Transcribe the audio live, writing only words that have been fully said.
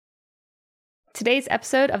Today's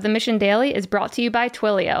episode of the Mission Daily is brought to you by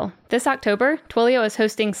Twilio. This October, Twilio is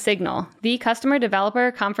hosting Signal, the Customer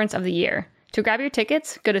Developer Conference of the Year. To grab your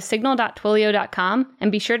tickets, go to signal.twilio.com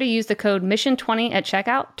and be sure to use the code MISSION20 at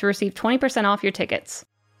checkout to receive 20% off your tickets.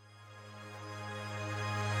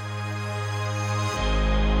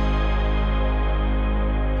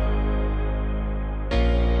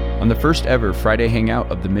 On the first ever Friday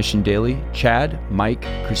Hangout of the Mission Daily, Chad, Mike,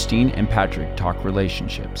 Christine, and Patrick talk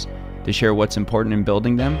relationships. They share what's important in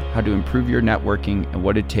building them, how to improve your networking, and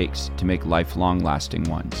what it takes to make lifelong lasting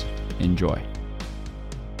ones. Enjoy.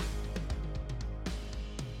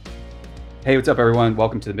 Hey, what's up, everyone?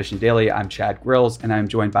 Welcome to the Mission Daily. I'm Chad Grills, and I'm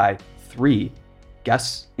joined by three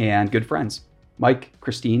guests and good friends, Mike,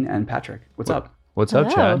 Christine, and Patrick. What's up? What's up,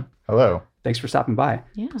 Chad? Hello. Thanks for stopping by.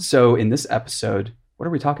 Yeah. So in this episode, what are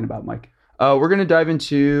we talking about, Mike? We're going to dive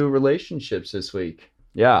into relationships this week.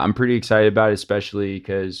 Yeah, I'm pretty excited about it, especially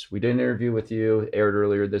because we did an interview with you, aired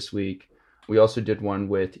earlier this week. We also did one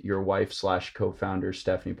with your wife / co-founder,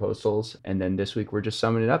 Stephanie Postles. And then this week, we're just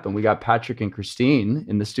summing it up. And we got Patrick and Christine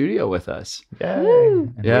in the studio with us. Yay.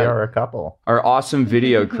 Woo. And Yeah. we are a couple. Our awesome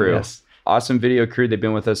video crew. Yes. Awesome video crew. They've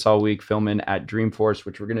been with us all week filming at Dreamforce,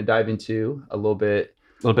 which we're going to dive into a little bit.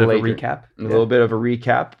 A little bit later. of a recap. A little bit of a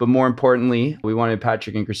recap, but more importantly, we wanted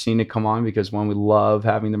Patrick and Christine to come on because one, we love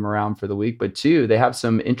having them around for the week, but two, they have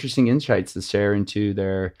some interesting insights to share into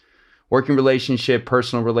their working relationship,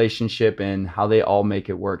 personal relationship, and how they all make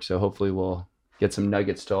it work. So hopefully we'll get some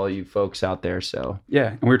nuggets to all you folks out there. So Yeah,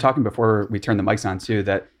 and we were talking before we turned the mics on too,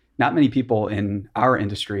 that not many people in our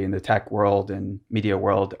industry, in the tech world and media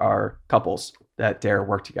world, are couples that dare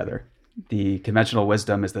work together. The conventional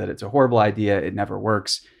wisdom is that it's a horrible idea. It never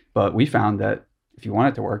works. But we found that if you want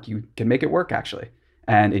it to work, you can make it work, actually.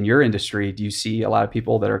 And in your industry, do you see a lot of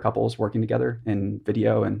people that are couples working together in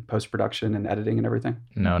video and post-production and editing and everything?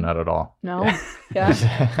 No, not at all. No. Yeah.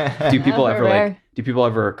 Do people That's ever rare. do people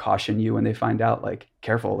ever caution you when they find out, like,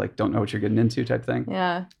 careful, like, don't know what you're getting into type thing?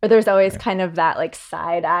 Yeah. Or there's always kind of that like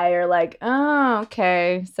side eye or like, oh,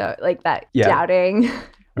 okay. So like that Yeah. doubting.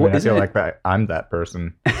 I mean, I isn't feel it- like that I'm that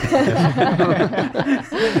person,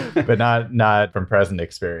 but not from present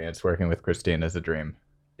experience. Working with Christine is a dream.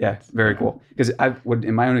 Yeah, very cool. Because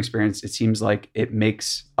in my own experience, it seems like it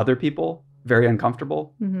makes other people very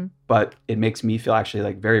uncomfortable, Mm-hmm. but it makes me feel actually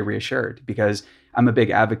like very reassured because I'm a big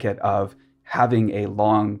advocate of having a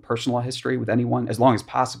long personal history with anyone as long as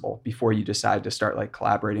possible before you decide to start like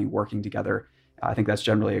collaborating, working together. I think that's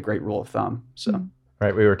generally a great rule of thumb. So Mhm.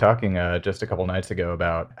 Right. We were talking just a couple nights ago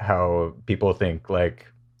about how people think like,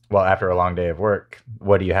 well, after a long day of work,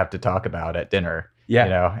 what do you have to talk about at dinner? yeah,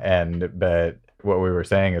 You know, but what we were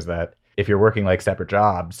saying is that if you're working like separate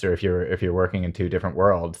jobs or if you're working in two different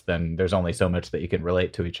worlds, then there's only so much that you can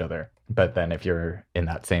relate to each other. But then if you're in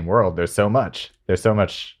that same world, there's so much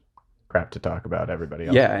crap to talk about everybody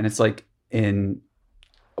else. yeah. And it's like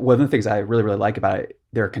one of the things I really, really like about it,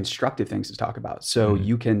 there are constructive things to talk about. So Mhm.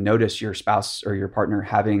 you can notice your spouse or your partner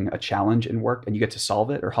having a challenge in work and you get to solve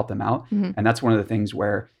it or help them out. Mhm. And that's one of the things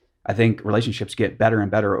where I think relationships get better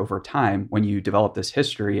and better over time when you develop this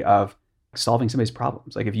history of solving somebody's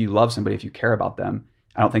problems. Like if you love somebody, if you care about them,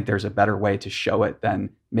 I don't think there's a better way to show it than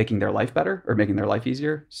making their life better or making their life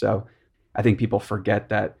easier. So I think people forget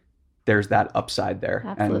that there's that upside there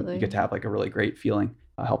and Absolutely. you get to have like a really great feeling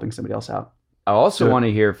helping somebody else out. I also So- want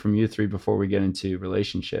to hear from you three before we get into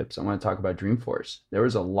relationships. I want to talk about Dreamforce. There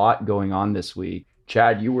was a lot going on this week.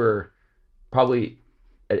 Chad, you were probably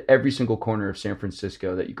at every single corner of San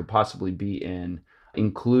Francisco that you could possibly be in,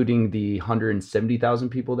 including the 170,000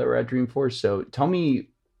 people that were at Dreamforce. So tell me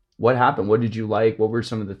what happened. What did you like? What were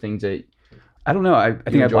some of the things that I don't know. I think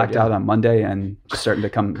I enjoyed blacked it? out on Monday and just starting to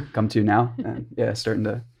come to now. And yeah,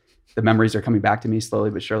 the memories are coming back to me slowly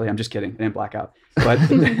but surely. I'm just kidding. I didn't black out. But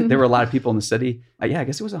there were a lot of people in the city. Yeah, I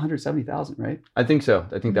guess it was 170,000, right? I think so.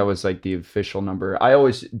 I think that was like the official number. I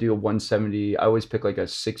always do a 170. I always pick like a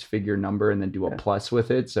 6-figure number and then do a Yeah. plus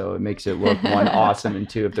with it. So it makes it look one awesome. And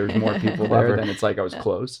two, if there's more people there, Clever. then it's like I was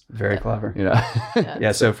close. Very clever. You know?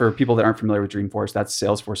 Yeah, so for people that aren't familiar with Dreamforce, that's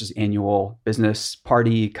Salesforce's annual business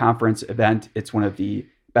party conference event. It's one of the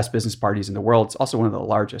best business parties in the world. It's also one of the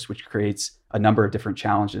largest, which creates a number of different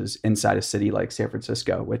challenges inside a city like San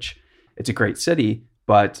Francisco, which it's a great city,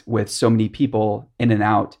 but with so many people in and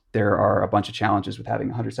out, there are a bunch of challenges with having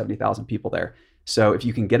 170,000 people there. So if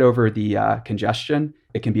you can get over the congestion,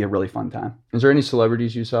 it can be a really fun time. Is there any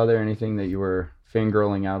celebrities you saw there? Anything that you were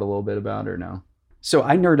fangirling out a little bit about or no? So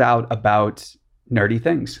I nerd out about nerdy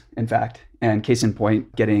things, in fact. And case in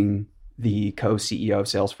point, getting the co-CEO of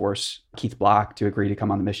Salesforce, Keith Block, to agree to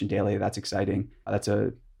come on the Mission Daily. That's exciting. That's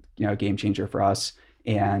a game changer for us.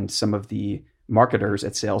 And some of the marketers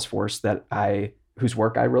at Salesforce whose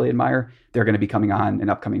work I really admire. They're going to be coming on an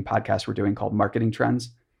upcoming podcast we're doing called Marketing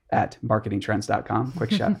Trends at marketingtrends.com.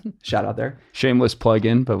 Quick shout out there. Shameless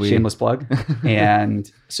plug-in, but shameless plug.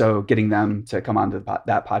 And so getting them to come on to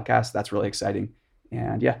that podcast, that's really exciting.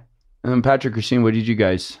 And yeah. And then Patrick, Christine, what did you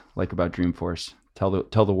guys like about Dreamforce?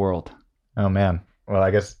 Tell the world. Oh man. Well,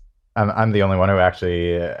 I guess I'm the only one who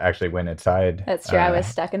actually went inside. That's true. I was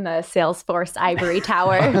stuck in the Salesforce ivory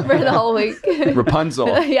tower for the whole week.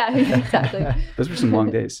 Rapunzel. Yeah, exactly. Those were some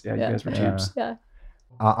long days. Yeah, you guys were champs. Yeah.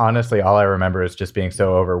 Honestly, all I remember is just being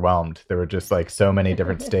so overwhelmed. There were just like so many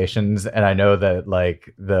different stations. And I know that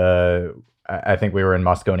like I think we were in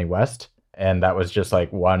Moscone West, and that was just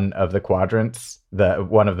like one of the quadrants,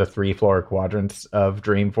 one of the 3-floor quadrants of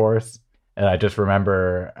Dreamforce. And I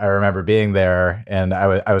remember being there, and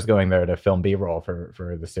I was going there to film B-roll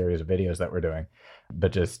for the series of videos that we're doing,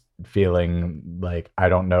 but just feeling like I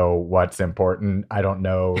don't know what's important. I don't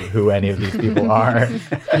know who any of these people are.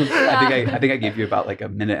 I think I gave you about like a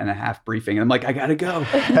minute and a half briefing. And I'm like, I gotta go.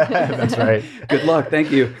 That's right. Good luck.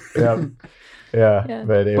 Thank you. Yeah.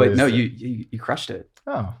 But no, you crushed it.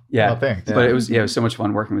 Oh, yeah. Well, thanks. But it was so much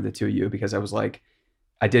fun working with the two of you, because I was like,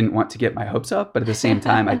 I didn't want to get my hopes up, but at the same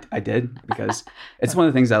time, I did, because it's one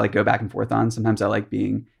of the things I like go back and forth on. Sometimes I like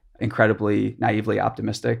being incredibly naively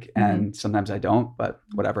optimistic, and sometimes I don't, but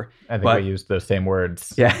whatever. I think we used those same words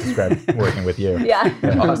to describe working with you. Yeah.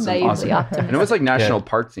 Awesome. Naively optimistic. And it was like national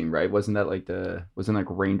park theme, right? Wasn't that like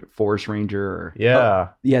forest ranger or? Yeah.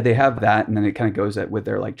 Yeah, they have that, and then it kind of goes with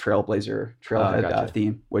their like trailhead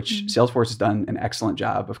theme, which Salesforce has done an excellent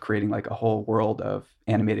job of creating like a whole world of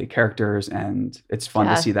animated characters, and it's fun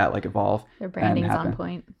to see that like evolve. Their branding's on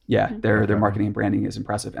point. Yeah, their marketing and branding is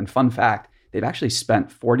impressive. And fun fact, they've actually spent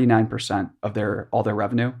 49% of all their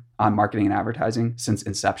revenue on marketing and advertising since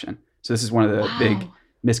inception. So this is one of the big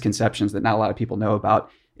misconceptions that not a lot of people know about,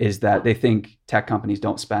 is that they think tech companies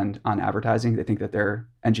don't spend on advertising. They think that they're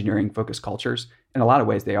engineering focused cultures. In a lot of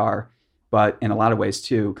ways they are, but in a lot of ways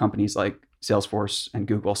too, companies like Salesforce and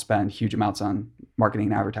Google spend huge amounts on marketing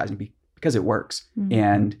and advertising because it works. Mm-hmm.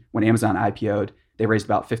 And when Amazon IPO'd, they raised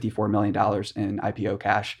about $54 million in IPO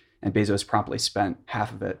cash, and Bezos promptly spent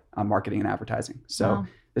half of it on marketing and advertising. So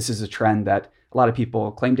this is a trend that a lot of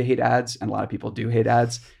people claim to hate ads, and a lot of people do hate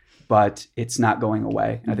ads, but it's not going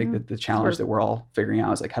away. And I think that the challenge that we're all figuring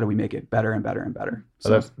out is like, how do we make it better and better and better?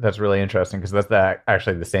 So that's really interesting, because that's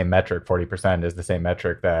actually the same metric. 40% is the same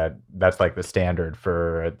metric that's like the standard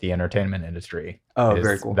for the entertainment industry. Oh,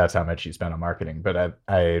 very cool. That's how much you spend on marketing. But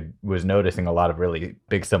I was noticing a lot of really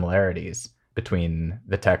big similarities between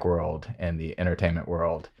the tech world and the entertainment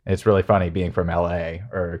world. It's really funny being from LA,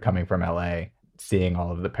 or coming from LA, seeing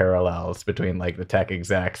all of the parallels between like the tech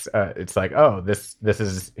execs. It's like, oh, this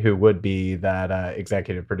is who would be that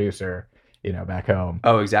executive producer, back home.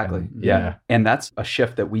 Oh, exactly. Yeah. And that's a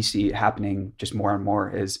shift that we see happening just more and more,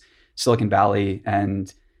 is Silicon Valley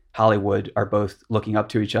and Hollywood are both looking up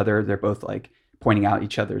to each other. They're both like pointing out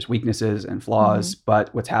each other's weaknesses and flaws. Mm-hmm.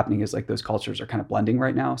 But what's happening is like those cultures are kind of blending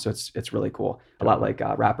right now. So it's really cool. A lot like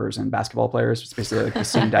rappers and basketball players. It's basically like the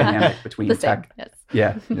same dynamic between tech.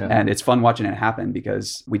 Yes. Yeah. And it's fun watching it happen,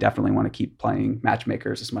 because we definitely want to keep playing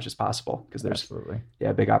matchmakers as much as possible, because there's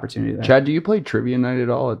a big opportunity there. Chad, do you play trivia night at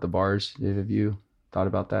all at the bars? Have you thought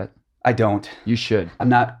about that? I don't. You should. I'm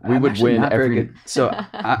not. We would win every. Good. So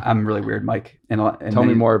I'm really weird, Mike. Tell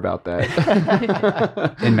me more about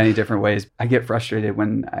that. In many different ways, I get frustrated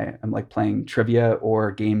when I'm like playing trivia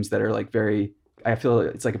or games that are like very. I feel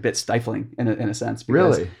it's like a bit stifling in a sense.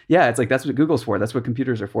 Because, really? Yeah, it's like that's what Google's for. That's what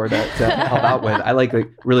computers are for, to help out with. I like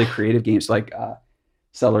really creative games like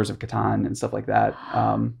Sellers of Catan and stuff like that.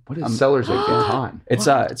 What is Sellers of Catan? It's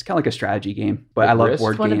kind of like a strategy game, but I love Risk?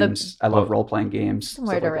 board games. I love role playing games.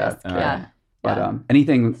 Somewhere to like risk, that. But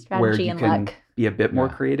anything strategy where you and can luck. be a bit more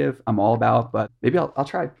creative, I'm all about. But maybe I'll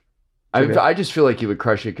try. I just feel like you would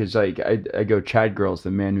crush it, because like I go, Chad Girl's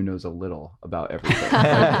the man who knows a little about everything.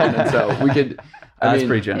 And so we could. That's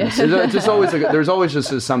pretty generous. There's always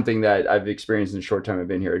just something that I've experienced in the short time I've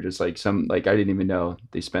been here. Just like I didn't even know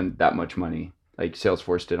they spent that much money, like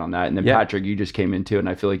Salesforce did on that. And then Patrick, you just came into it, and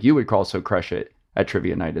I feel like you would also crush it at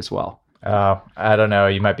trivia night as well. Oh, I don't know.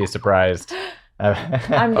 You might be surped.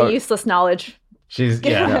 I'm the useless knowledge. She's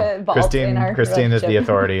Christine is the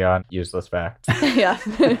authority on useless facts. Yeah.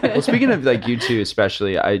 Well, speaking of like you two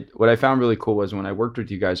especially, what I found really cool was when I worked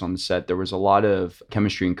with you guys on the set, there was a lot of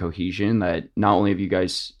chemistry and cohesion. That not only have you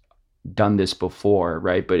guys done this before,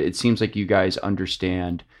 right, but it seems like you guys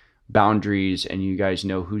understand boundaries, and you guys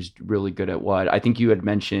know who's really good at what. I think you had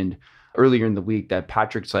mentioned earlier in the week that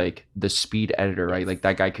Patrick's like the speed editor, right? Like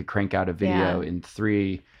that guy could crank out a video in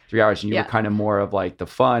 3 3 hours, and you Yeah. were kind of more of like the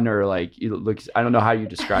fun, or like you look. I don't know how you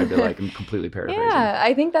described it. Like I'm completely paraphrasing. Yeah,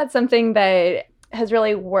 I think that's something that has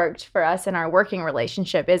really worked for us in our working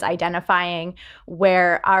relationship, is identifying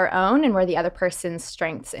where our own and where the other person's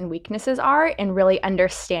strengths and weaknesses are, and really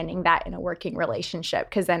understanding that in a working relationship.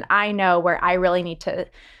 Because then I know where I really need to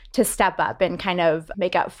step up and kind of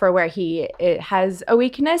make up for where he has a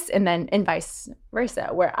weakness, and vice versa,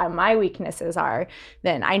 where my weaknesses are,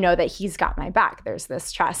 then I know that he's got my back. There's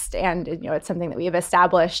this trust, and it's something that we've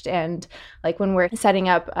established. And like when we're setting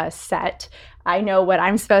up a set, I know what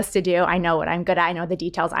I'm supposed to do. I know what I'm good at. I know the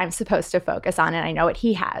details I'm supposed to focus on, and I know what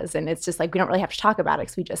he has. And it's just like we don't really have to talk about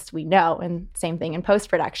it because we know. And same thing in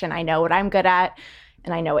post-production. I know what I'm good at,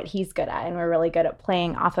 and I know what he's good at, and we're really good at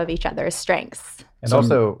playing off of each other's strengths. And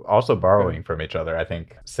also borrowing from each other. I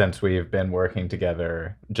think since we've been working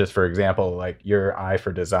together, just for example, like your eye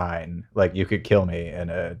for design, like you could kill me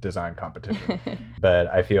in a design competition. But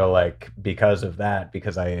I feel like because of that,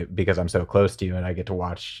 because I'm so close to you and I get to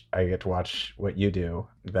watch what you do,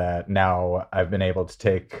 that now I've been able to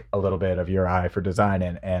take a little bit of your eye for design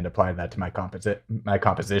and apply that to my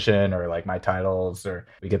composition or like my titles, or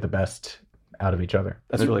we get the best out of each other.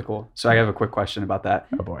 That's really cool. So I have a quick question about that.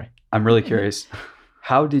 Oh boy. I'm really curious.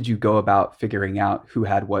 How did you go about figuring out who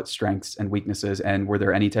had what strengths and weaknesses? And were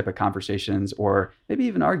there any type of conversations or maybe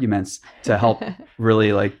even arguments to help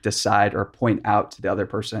really like decide or point out to the other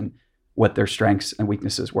person what their strengths and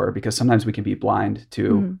weaknesses were? Because sometimes we can be blind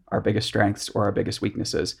to our biggest strengths or our biggest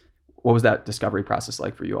weaknesses. What was that discovery process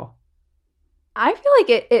like for you all? I feel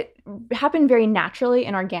like it happened very naturally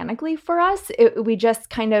and organically for us. We just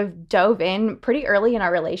kind of dove in pretty early in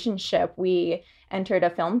our relationship. We entered a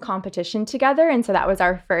film competition together. And so that was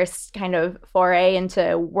our first kind of foray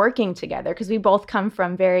into working together, because we both come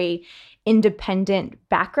from very independent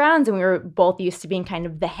backgrounds, and we were both used to being kind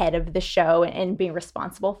of the head of the show and being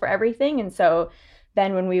responsible for everything. And so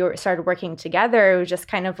then when we started working together, it was just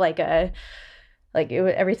kind of like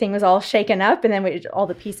everything was all shaken up, and then all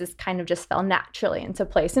the pieces kind of just fell naturally into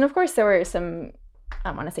place. And of course, there were some, I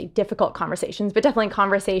don't want to say difficult conversations, but definitely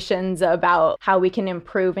conversations about how we can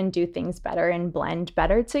improve and do things better and blend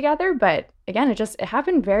better together. But again, it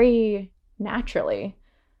happened very naturally,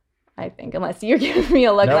 I think, unless you're giving me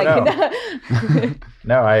a look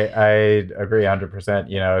No, I agree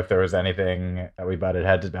 100%. If there was anything that we butted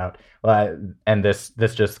heads about, and this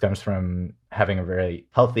just comes from having a very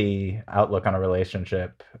healthy outlook on a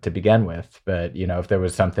relationship to begin with. But, if there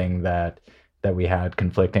was something that we had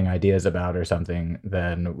conflicting ideas about or something,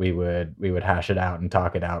 then we would hash it out and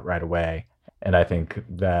talk it out right away. And I think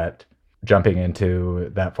that jumping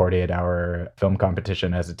into that 48-hour film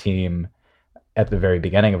competition as a team at the very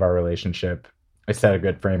beginning of our relationship, it set a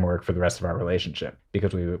good framework for the rest of our relationship,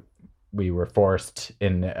 because we were forced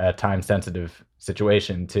in a time-sensitive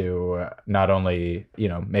situation to not only,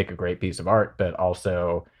 make a great piece of art, but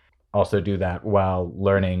also do that while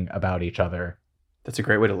learning about each other. That's a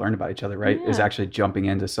great way to learn about each other, right? Yeah. Is actually jumping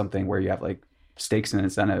into something where you have like stakes and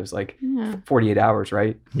incentives, like 48 hours,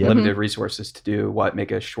 right? Yeah. Limited resources to do what?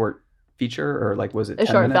 Make a short feature, or like, was it a 10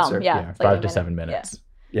 short minutes? film, Or, yeah. 5 to 7 minutes.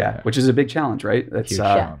 Yeah, which is a big challenge, right? That's Huge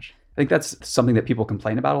challenge. I think that's something that people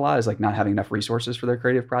complain about a lot, is like not having enough resources for their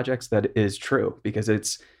creative projects. That is true, because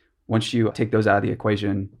it's, once you take those out of the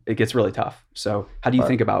equation, it gets really tough. So how do you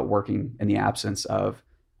think about working in the absence of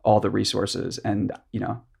all the resources? And,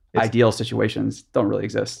 ideal situations don't really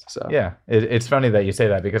exist. So yeah, it's funny that you say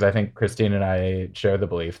that, because I think Christine and I share the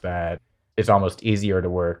belief that it's almost easier to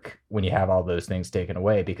work when you have all those things taken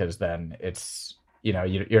away, because then it's,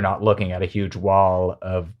 you're not looking at a huge wall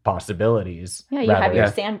of possibilities. Yeah, you have your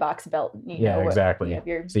sandbox built. Exactly.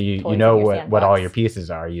 So you know what all your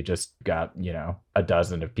pieces are. You just got, a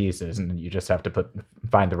dozen of pieces, and you just have to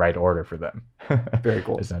find the right order for them. Very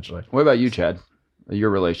cool. Essentially. What about you, Chad?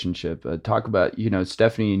 Your relationship. Talk about,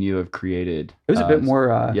 Stephanie and you have created. It was a bit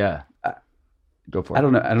more. Go for it. I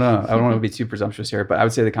don't know. I don't want to be too presumptuous here, but I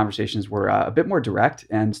would say the conversations were a bit more direct.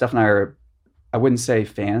 And Steph and I are, I wouldn't say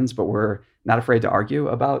fans, but we're not afraid to argue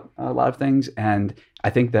about a lot of things. And I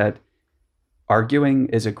think that arguing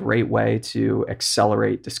is a great way to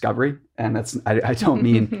accelerate discovery. And that's, I don't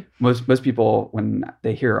mean most people, when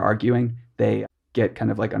they hear arguing, they get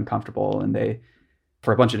kind of like uncomfortable, and they,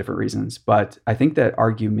 for a bunch of different reasons. But I think that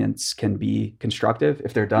arguments can be constructive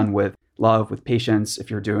if they're done with love, with patience, if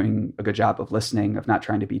you're doing a good job of listening, of not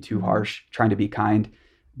trying to be too harsh, trying to be kind.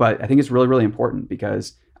 But I think it's really, really important,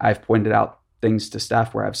 because I've pointed out things to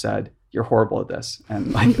Steph where I've said, you're horrible at this.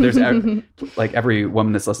 And like, there's like every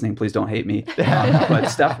woman that's listening, please don't hate me. But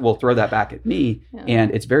Steph will throw that back at me. Yeah.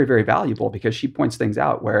 And it's very, very valuable, because she points things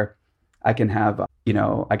out where I can have,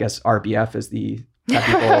 I guess RBF is the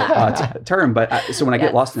technical term, but so when I get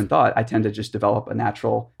Yes. lost in thought, I tend to just develop a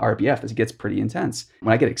natural RBF as it gets pretty intense.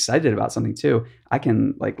 When I get excited about something too, I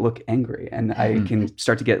can like look angry and I can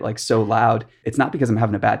start to get like so loud. It's not because I'm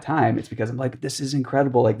having a bad time. It's because I'm like, this is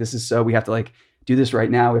incredible. Like this is so, we have to like do this right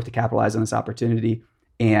now. We have to capitalize on this opportunity.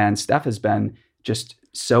 And Steph has been just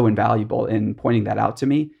so invaluable in pointing that out to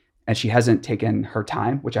me. And she hasn't taken her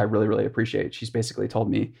time, which I really, really appreciate. She's basically told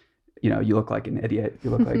me, you look like an idiot. You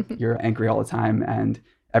look like you're angry all the time and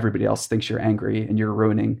everybody else thinks you're angry and you're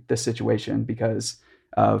ruining this situation because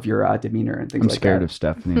of your demeanor and things I'm like scared that. of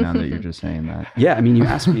Stephanie now that you're just saying that. Yeah. I mean, you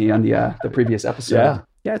asked me on the previous episode. Yeah.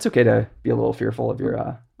 Yeah. It's okay to be a little fearful of your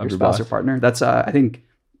your spouse or boss. partner. That's, I think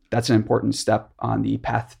that's an important step on the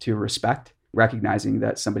path to respect, recognizing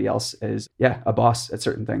that somebody else is, a boss at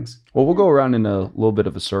certain things. Well, we'll go around in a little bit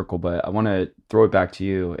of a circle, but I want to throw it back to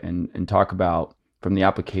you and talk about, from the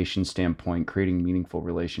application standpoint, creating meaningful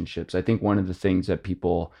relationships. I think one of the things that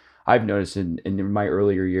I've noticed in my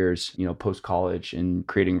earlier years, post-college and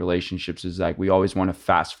creating relationships is like, we always want to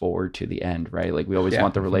fast forward to the end, right? Like we always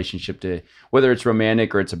want the relationship to, whether it's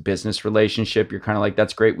romantic or it's a business relationship, you're kind of like,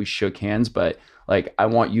 that's great. We shook hands, but like, I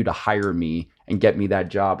want you to hire me and get me that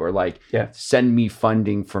job, or like send me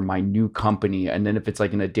funding for my new company. And then if it's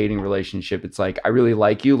like in a dating relationship, it's like, I really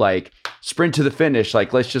like you, like sprint to the finish.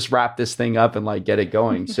 Like, let's just wrap this thing up and like get it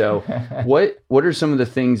going. So what are some of the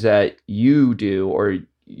things that you do or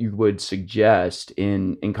you would suggest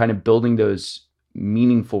in kind of building those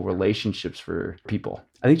meaningful relationships for people?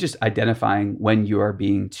 I think just identifying when you are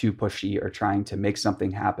being too pushy or trying to make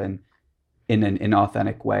something happen in an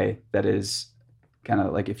inauthentic way that is kind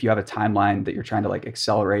of like, if you have a timeline that you're trying to like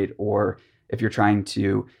accelerate, or if you're trying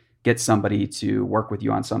to get somebody to work with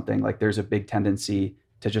you on something, like there's a big tendency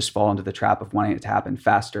to just fall into the trap of wanting it to happen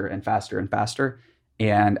faster and faster and faster.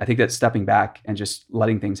 And I think that stepping back and just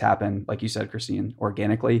letting things happen, like you said, Christine,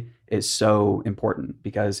 organically is so important,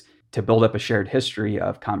 because to build up a shared history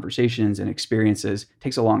of conversations and experiences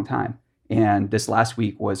takes a long time. And this last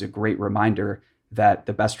week was a great reminder that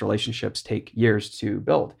the best relationships take years to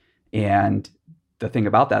build. And the thing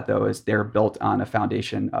about that, though, is they're built on a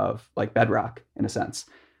foundation of like bedrock in a sense.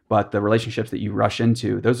 But the relationships that you rush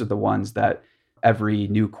into, those are the ones that every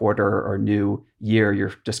new quarter or new year,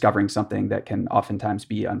 you're discovering something that can oftentimes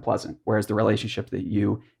be unpleasant. Whereas the relationship that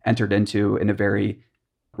you entered into in a very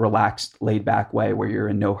relaxed, laid back way where you're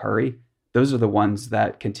in no hurry, those are the ones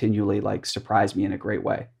that continually like surprise me in a great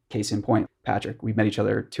way. Case in point, Patrick, we met each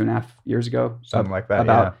other 2.5 years ago. Something like that.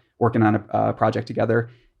 About working on a project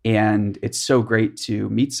together. And it's so great to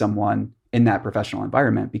meet someone in that professional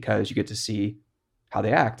environment, because you get to see how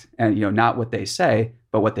they act and, not what they say,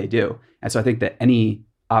 but what they do. And so I think that any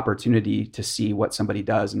opportunity to see what somebody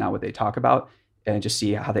does and not what they talk about, and just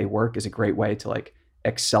see how they work, is a great way to like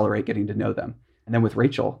accelerate getting to know them. And then with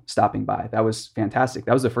Rachel stopping by, that was fantastic.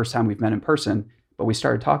 That was the first time we've met in person, but we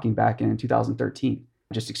started talking back in 2013,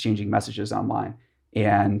 just exchanging messages online.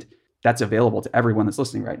 And that's available to everyone that's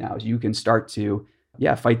listening right now. You can start to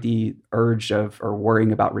fight the urge of or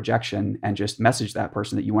worrying about rejection and just message that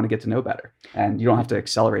person that you want to get to know better. And you don't have to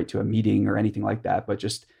accelerate to a meeting or anything like that, but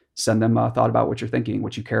just send them a thought about what you're thinking,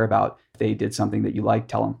 what you care about. If they did something that you like,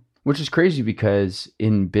 tell them. Which is crazy, because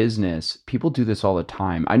in business, people do this all the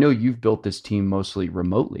time. I know you've built this team mostly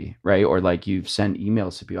remotely, right? Or like you've sent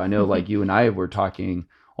emails to people. I know like you and I were talking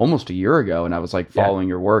almost a year ago, and I was like following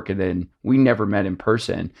your work, and then we never met in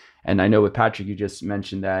person. And I know with Patrick, you just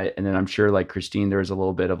mentioned that. And then I'm sure like Christine, there was a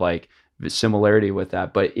little bit of like similarity with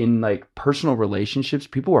that. But in like personal relationships,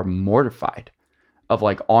 people are mortified of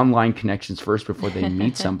like online connections first before they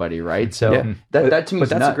meet somebody, right? So that to me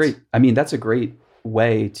is nuts. That's a great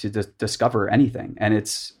way to discover anything. And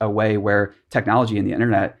it's a way where technology and the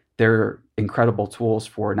internet, they're incredible tools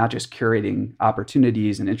for not just curating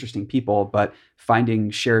opportunities and interesting people, but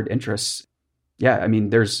finding shared interests.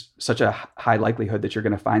 There's such a high likelihood that you're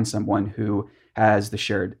going to find someone who has the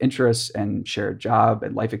shared interests and shared job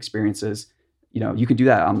and life experiences. You can do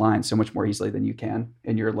that online so much more easily than you can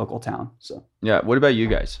in your local town. So what about you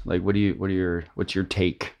guys? Like, what's your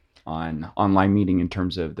take on online meeting in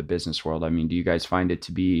terms of the business world? I mean, do you guys find it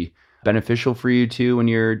to be beneficial for you too when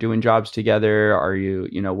you're doing jobs together? Are you,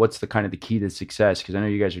 what's the kind of the key to success? Because I know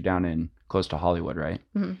you guys are down in close to Hollywood, right?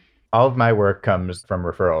 Mm-hmm. All of my work comes from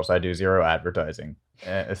referrals. I do zero advertising.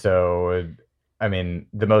 So,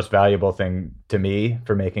 the most valuable thing to me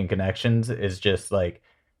for making connections is just like,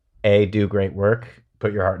 A, do great work,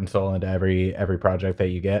 put your heart and soul into every project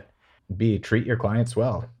that you get. B, treat your clients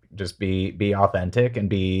well. Just be authentic and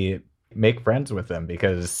make friends with them,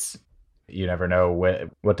 because you never know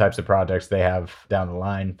what types of projects they have down the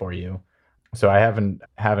line for you. So I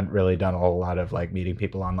haven't really done a whole lot of like meeting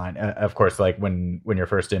people online. Of course, like when you're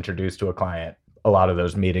first introduced to a client, a lot of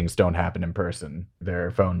those meetings don't happen in person.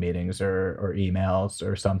 They're phone meetings or emails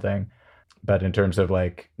or something. But in terms of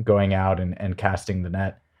like going out and casting the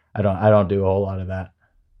net, I don't do a whole lot of that.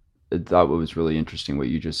 I thought what was really interesting, what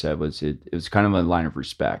you just said, was it was kind of a line of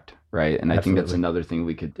respect, right? And I think that's another thing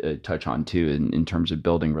we could touch on too in terms of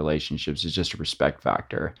building relationships, is just a respect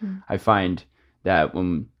factor. I find that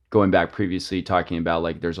when going back previously talking about,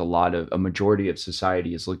 like, there's a majority of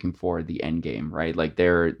society is looking for the end game, right? Like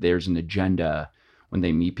there's an agenda when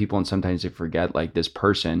they meet people, and sometimes they forget, like, this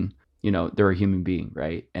person, they're a human being,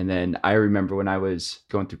 right? And then I remember when I was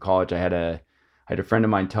going through college, I had a friend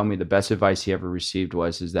of mine tell me the best advice he ever received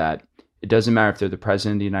is that it doesn't matter if they're the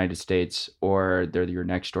president of the United States or they're your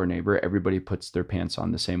next door neighbor, everybody puts their pants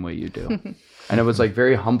on the same way you do. And it was like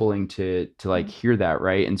very humbling to like hear that,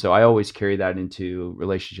 right? And so I always carry that into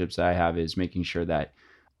relationships that I have, is making sure that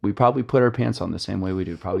we probably put our pants on the same way we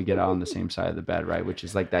do, probably get out on the same side of the bed, right? Which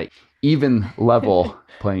is like that even level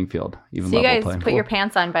playing field. So you guys put your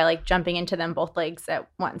pants on by like jumping into them both legs at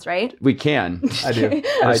once, right? We can. I do.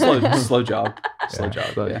 Slow jog. Slow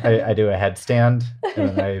jog. Yeah. I do a headstand and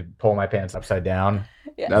then I pull my pants upside down.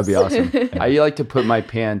 Yes. That'd be awesome. I like to put my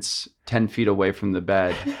pants 10 feet away from the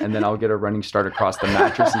bed, and then I'll get a running start across the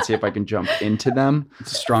mattress and see if I can jump into them.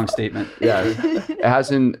 It's a strong statement. Yeah.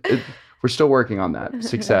 We're still working on that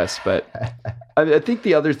success. But I think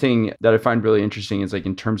the other thing that I find really interesting is, like,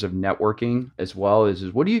 in terms of networking as well,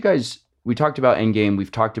 is what do you guys, we talked about Endgame,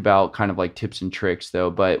 we've talked about kind of like tips and tricks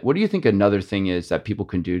though, but what do you think another thing is that people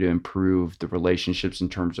can do to improve the relationships in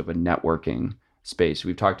terms of a networking space?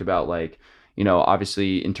 We've talked about, like,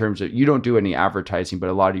 obviously in terms of, you don't do any advertising,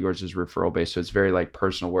 but a lot of yours is referral based. So it's very like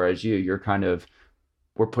personal, whereas you're kind of,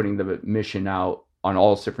 we're putting the mission out on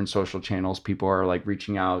all different social channels. People are like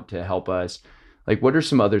reaching out to help us. Like, what are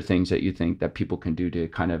some other things that you think that people can do to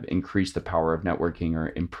kind of increase the power of networking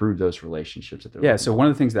or improve those relationships that they're Yeah. So one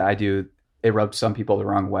of the things that I do, it rubs some people the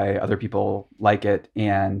wrong way. Other people like it.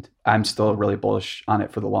 And I'm still really bullish on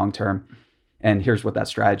it for the long term. And here's what that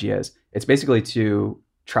strategy is. It's basically to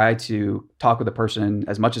try to talk with the person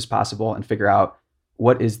as much as possible and figure out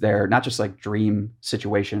what is their, not just like dream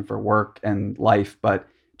situation for work and life, but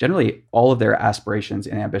generally all of their aspirations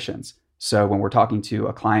and ambitions. So when we're talking to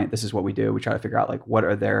a client, this is what we do. We try to figure out, like, what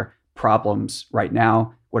are their problems right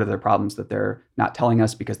now? What are their problems that they're not telling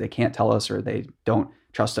us because they can't tell us or they don't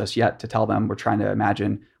trust us yet to tell them? We're trying to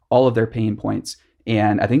imagine all of their pain points.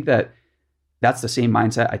 And I think that that's the same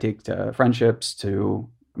mindset I take to friendships, to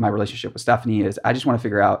my relationship with Stephanie, is I just want to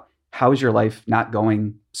figure out, how is your life not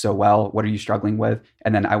going so well? What are you struggling with?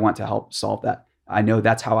 And then I want to help solve that. I know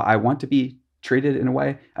that's how I want to be treated in a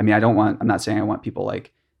way. I mean, I'm not saying I want people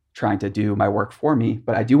like trying to do my work for me,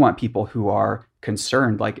 but I do want people who are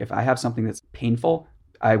concerned. Like, if I have something that's painful,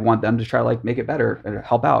 I want them to try to like make it better and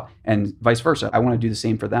help out, and vice versa. I want to do the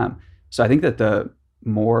same for them. So I think that the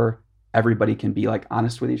more everybody can be like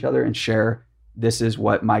honest with each other and share, this is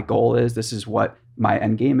what my goal is, this is what my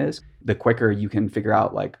end game is, the quicker you can figure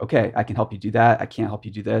out, like, okay, I can help you do that. I can't help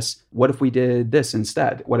you do this. What if we did this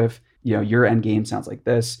instead? What if, your end game sounds like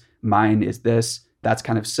this, mine is this, that's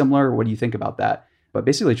kind of similar. What do you think about that? But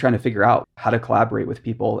basically trying to figure out how to collaborate with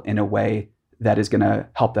people in a way that is going to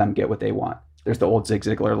help them get what they want. There's the old Zig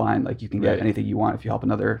Ziglar line, like, you can get anything you want if you help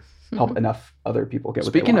enough other people get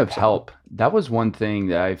what they want. Speaking of help, that was one thing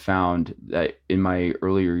that I found that in my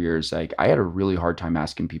earlier years, like, I had a really hard time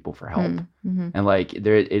asking people for help. And like,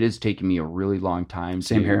 it has taken me a really long time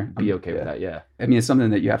to be okay with that. Yeah. I mean, it's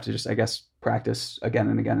something that you have to just, I guess, practice again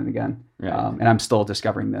and again and again. Yeah. And I'm still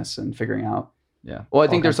discovering this and figuring out. Yeah. Well, I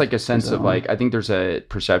think there's like a sense of like, I think there's a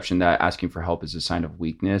perception that asking for help is a sign of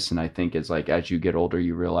weakness. And I think it's like, as you get older,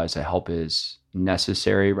 you realize that help is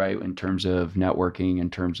necessary, right? In terms of networking, in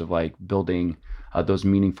terms of like building those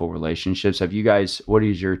meaningful relationships. What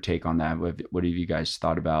is your take on that? What have you guys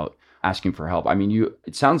thought about asking for help? I mean,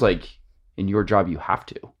 it sounds like in your job, you have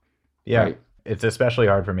to. Yeah. Right? It's especially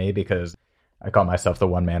hard for me because I call myself the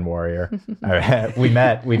one-man warrior. We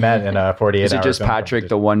met in a 48 hour. Is it just Patrick,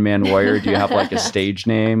 the one-man warrior? Do you have like a stage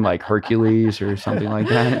name, like Hercules or something like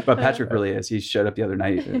that? But Patrick really is. He showed up the other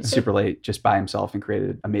night super late just by himself and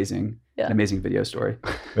created an amazing video story.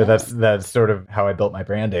 But that's sort of how I built my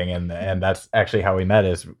branding. And that's actually how we met,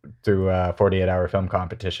 is through a 48 hour film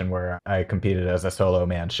competition where I competed as a solo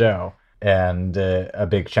man show. And a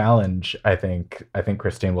big challenge, I think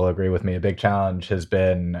Christine will agree with me, a big challenge has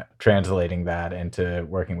been translating that into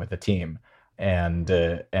working with a team and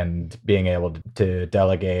being able to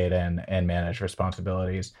delegate and manage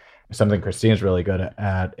responsibilities. something Christine's really good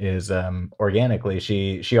at is organically,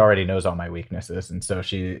 she already knows all my weaknesses. And so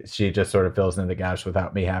she just sort of fills in the gaps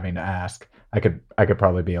without me having to ask. I could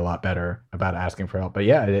probably be a lot better about asking for help. But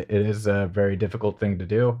yeah, it is a very difficult thing to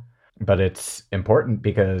do. But it's important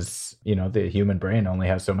because, the human brain only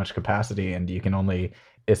has so much capacity, and you can only,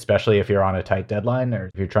 especially if you're on a tight deadline or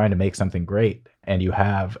if you're trying to make something great and you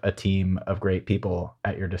have a team of great people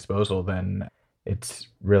at your disposal, then it's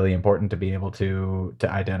really important to be able to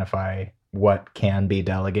identify what can be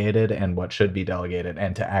delegated and what should be delegated,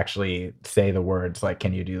 and to actually say the words like,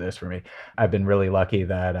 can you do this for me? I've been really lucky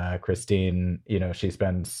that Christine, she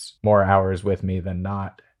spends more hours with me than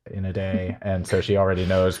not in a day. And so she already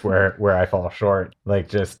knows where I fall short. Like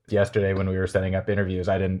just yesterday when we were setting up interviews,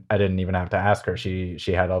 I didn't even have to ask her. She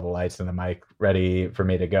had all the lights and the mic ready for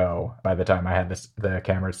me to go by the time I had the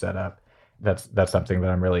camera set up. That's something that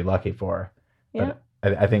I'm really lucky for. Yeah.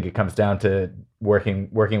 But I think it comes down to working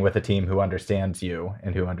with a team who understands you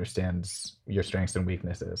and who understands your strengths and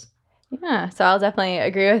weaknesses. Yeah, so I'll definitely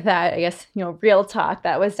agree with that. I guess, real talk,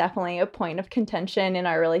 that was definitely a point of contention in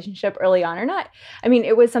our relationship early on, or not. I mean,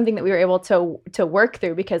 it was something that we were able to work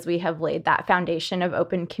through because we have laid that foundation of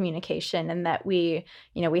open communication, and that we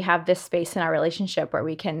have this space in our relationship where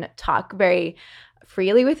we can talk very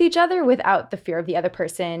freely with each other without the fear of the other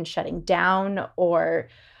person shutting down or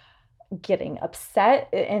getting upset.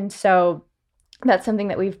 And so that's something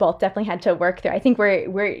that we've both definitely had to work through. I think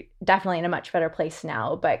we're definitely in a much better place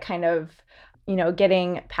now, but kind of,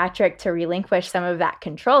 getting Patrick to relinquish some of that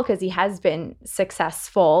control, because he has been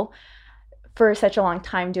successful for such a long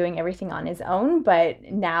time doing everything on his own. But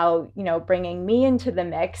now, bringing me into the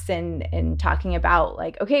mix and talking about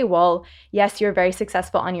like, okay, well, yes, you're very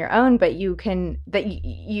successful on your own, but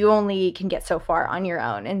you only can get so far on your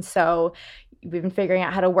own. And so we've been figuring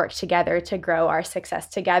out how to work together to grow our success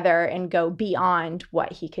together and go beyond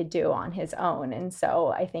what he could do on his own. And so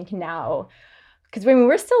I think now, because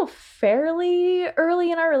we're still fairly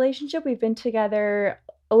early in our relationship. We've been together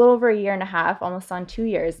a little over 1.5 years, almost on 2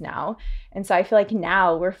 years now. And so I feel like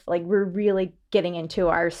now we're really getting into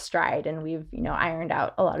our stride, and we've, ironed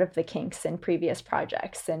out a lot of the kinks in previous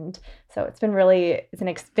projects. And so it's been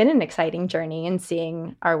an exciting journey in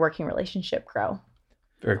seeing our working relationship grow.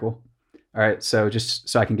 Very cool. All right, so just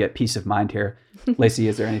so I can get peace of mind here, Lacey,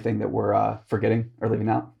 is there anything that we're forgetting or leaving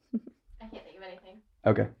out? I can't think of anything.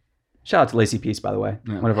 Okay. Shout out to Lacey Peace, by the way,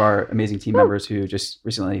 one of our amazing team members who just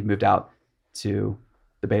recently moved out to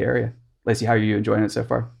the Bay Area. Lacey, how are you enjoying it so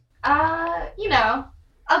far?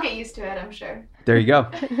 I'll get used to it, I'm sure. There you go.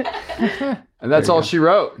 And that's all she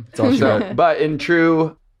wrote. That's all she wrote. But in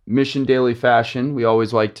true Mission Daily fashion, we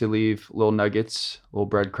always like to leave little nuggets, little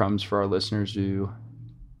breadcrumbs for our listeners to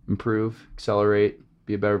improve, accelerate,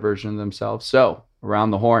 be a better version of themselves. So, around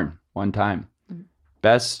the horn, one time.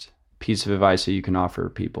 Best piece of advice that you can offer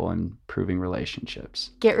people in improving relationships.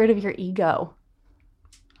 Get rid of your ego.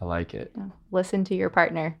 I like it. Listen to your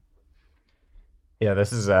partner. Yeah,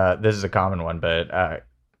 this is a common one, but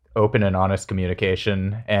open and honest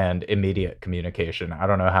communication and immediate communication. I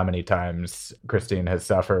don't know how many times Christine has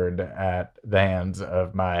suffered at the hands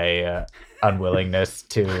of my unwillingness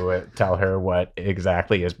to tell her what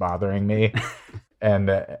exactly is bothering me.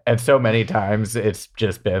 And so many times it's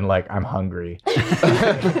just been like, I'm hungry. I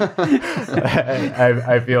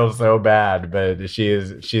feel so bad, but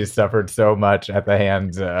she's suffered so much at the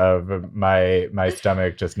hands of my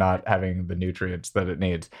stomach just not having the nutrients that it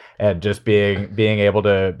needs, and just being able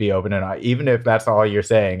to be open, and even if that's all you're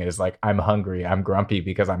saying is like, I'm hungry, I'm grumpy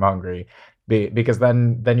because I'm hungry. Because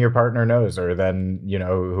then your partner knows, or then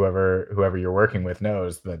whoever you're working with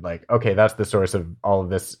knows that, like, okay, that's the source of all of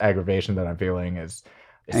this aggravation that I'm feeling is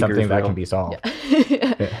something that can be solved.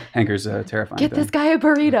 Yeah. Anger's a terrifying Get thing. this guy a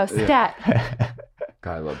burrito, stat.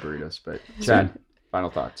 God, I love burritos. But Chad, final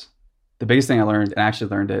thoughts. The biggest thing I learned, and I actually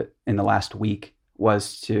learned it in the last week,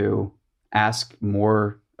 was to ask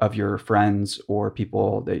more of your friends or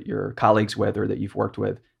people that you're colleagues with or that you've worked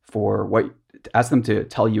with ask them to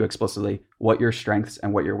tell you explicitly what your strengths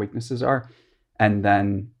and what your weaknesses are, and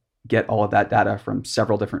then get all of that data from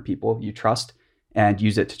several different people you trust and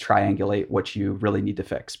use it to triangulate what you really need to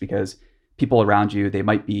fix. Because people around you, they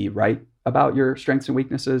might be right about your strengths and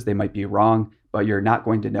weaknesses. They might be wrong, but you're not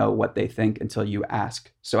going to know what they think until you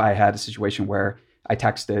ask. So I had a situation where I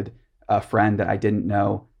texted a friend that I didn't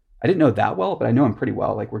know that well, but I know him pretty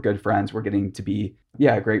well. Like, we're good friends. We're getting to be,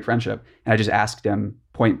 a great friendship. And I just asked him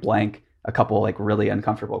point blank a couple like really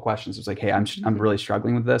uncomfortable questions. It was like, hey, I'm really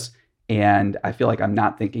struggling with this, and I feel like I'm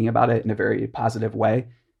not thinking about it in a very positive way.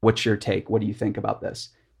 What's your take? What do you think about this?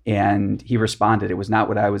 And he responded. It was not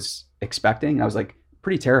what I was expecting. I was like,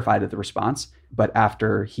 pretty terrified at the response. But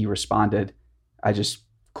after he responded, I just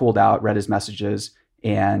cooled out, read his messages,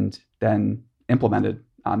 and then implemented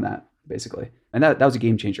on that, basically. And that was a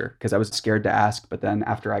game changer because I was scared to ask. But then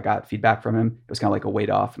after I got feedback from him, it was kind of like a weight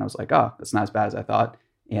off. And I was like, oh, that's not as bad as I thought.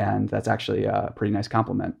 And that's actually a pretty nice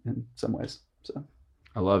compliment in some ways. So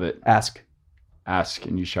I love it. Ask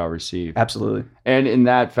and you shall receive. Absolutely. And in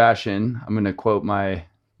that fashion, I'm going to quote my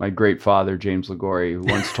great father, James Liguori, who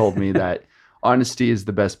once told me that honesty is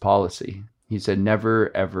the best policy. He said,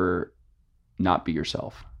 never, ever not be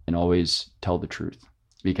yourself and always tell the truth,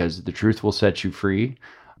 because the truth will set you free.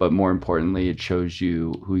 But more importantly, it shows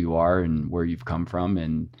you who you are and where you've come from.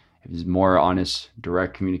 And if it's more honest,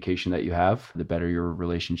 direct communication that you have, the better your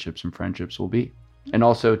relationships and friendships will be. And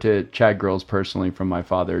also to Chad Grills personally from my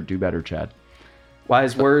father, do better, Chad.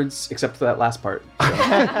 Wise words, except for that last part.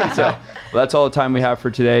 So that's all the time we have for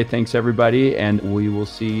today. Thanks, everybody. And we will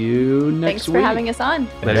see you next week. Thanks for having us on.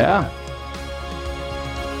 Yeah.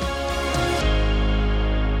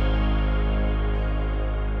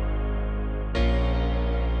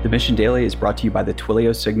 The Mission Daily is brought to you by the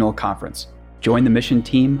Twilio Signal Conference. Join the Mission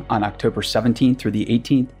team on October 17th through the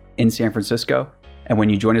 18th in San Francisco. And when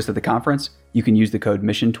you join us at the conference, you can use the code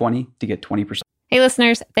MISSION20 to get 20%. Hey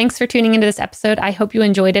listeners, thanks for tuning into this episode. I hope you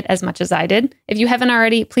enjoyed it as much as I did. If you haven't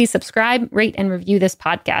already, please subscribe, rate, and review this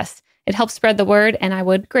podcast. It helps spread the word, and I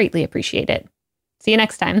would greatly appreciate it. See you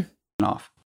next time. Off.